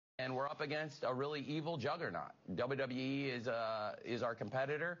and we're up against a really evil juggernaut. WWE is our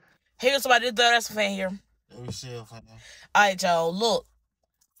competitor. Hey, somebody, this is the fan here. Alright, y'all, look.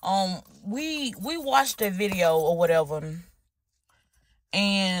 We watched that video or whatever,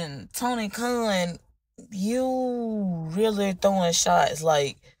 and Tony Khan, you really throwing shots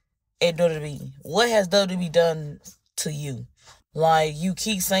like at WWE. What has WWE done to you? Like, you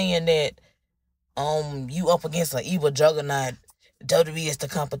keep saying that you up against an evil juggernaut. WWE is the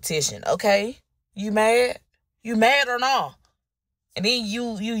competition. Okay, you mad? You mad or not? And then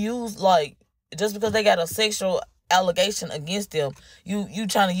you use, like, just because they got a sexual allegation against them, you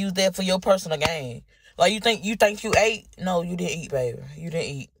trying to use that for your personal gain. Like, you think you ate? No, you didn't eat, baby. You didn't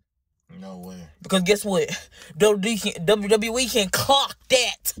eat. No way. Because guess what? WWE can clock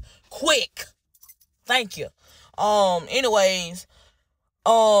that quick. Thank you. Anyways,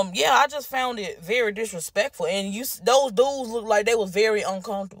 yeah, I just found it very disrespectful, and those dudes look like they was very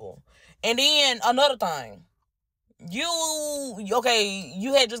uncomfortable. And then another thing, you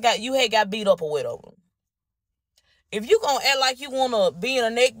had got beat up or whatever. If you gonna act like you wanna be in a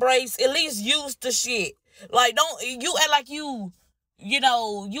neck brace, at least use the shit. Like, don't you act like you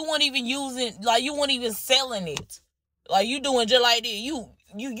weren't even using, like, you weren't even selling it. Like, you doing just like this. You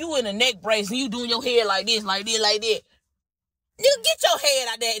in a neck brace and you doing your hair like this, like this, like that. You get your head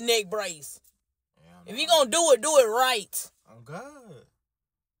out that neck brace. Yeah, if you gonna do it right. I'm good.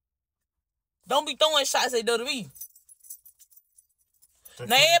 Don't be throwing shots at WWE.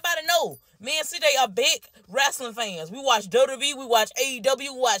 Now, everybody know, me and CJ are big wrestling fans. We watch WWE, we watch AEW, we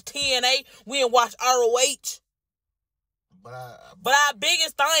watch TNA, we didn't watch ROH. But our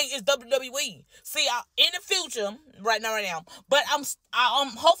biggest thing is WWE. See, in the future, right now, but I'm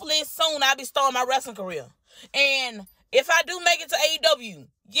hopefully soon I'll be starting my wrestling career. And if I do make it to AEW,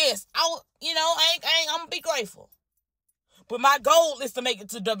 yes, I'm gonna be grateful. But my goal is to make it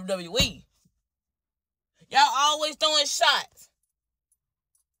to WWE. Y'all always throwing shots.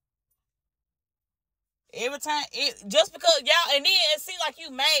 Every time, just because y'all, and then it seems like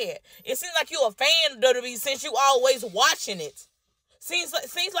you mad. It seems like you a fan of WWE since you always watching it. Seems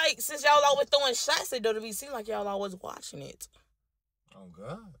like since y'all always throwing shots at WWE, seems like y'all always watching it. Oh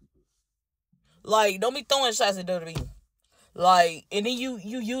God! Like, don't be throwing shots at WWE. Like, and then you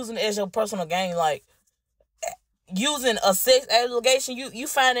using it as your personal gain. Like, using a sex allegation, you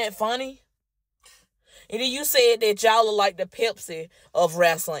find that funny. And then you said that y'all are like the Pepsi of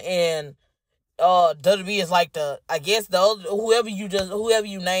wrestling, and WWE is like I guess the other, whoever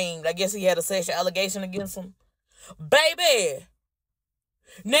you named, I guess he had a sexual allegation against him. Baby.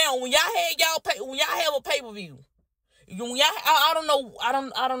 Now, when y'all have a pay-per-view, I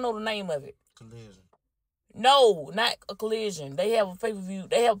don't know the name of it. Collision. No, not a Collision. They have a pay-per-view.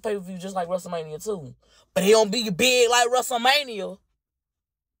 They have a pay-per-view just like WrestleMania too. But it don't be big like WrestleMania.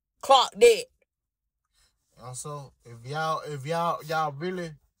 Clock that. Also, if y'all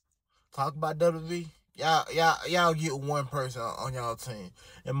really talk about WWE, y'all get one person on y'all team,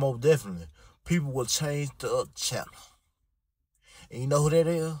 and most definitely, people will change the channel. And you know who that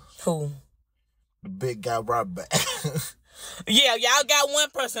is? Who? The big guy right back. Yeah, y'all got one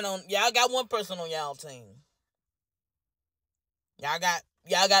person on y'all team. Y'all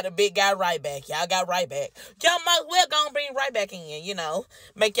got the big guy right back. Y'all got right back. Y'all might well gonna bring right back in,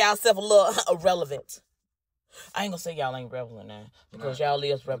 make y'all self a little irrelevant. I ain't gonna say y'all ain't relevant now, because y'all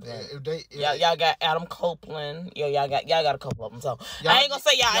is relevant. Y'all got Adam Copeland. Y'all got a couple of them. So I ain't gonna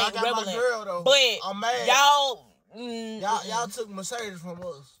say y'all ain't relevant. My girl, though. But I'm mad. Y'all took Mercedes from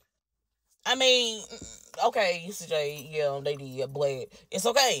us. I mean, okay, CJ, yeah, they did, but it's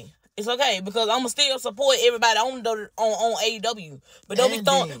okay. It's okay, because I'ma still support everybody on AEW. But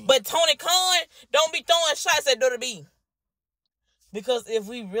but Tony Khan, don't be throwing shots at WWE. Because if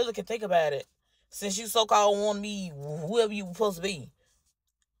we really can think about it, since you so-called want to be whoever you supposed to be,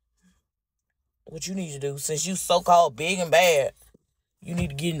 what you need to do, since you so-called big and bad, you need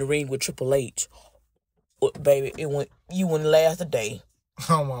to get in the ring with Triple H. Baby, you wouldn't last a day.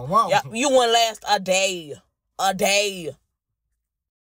 Oh, my mom. Yeah, you wouldn't last a day. A day.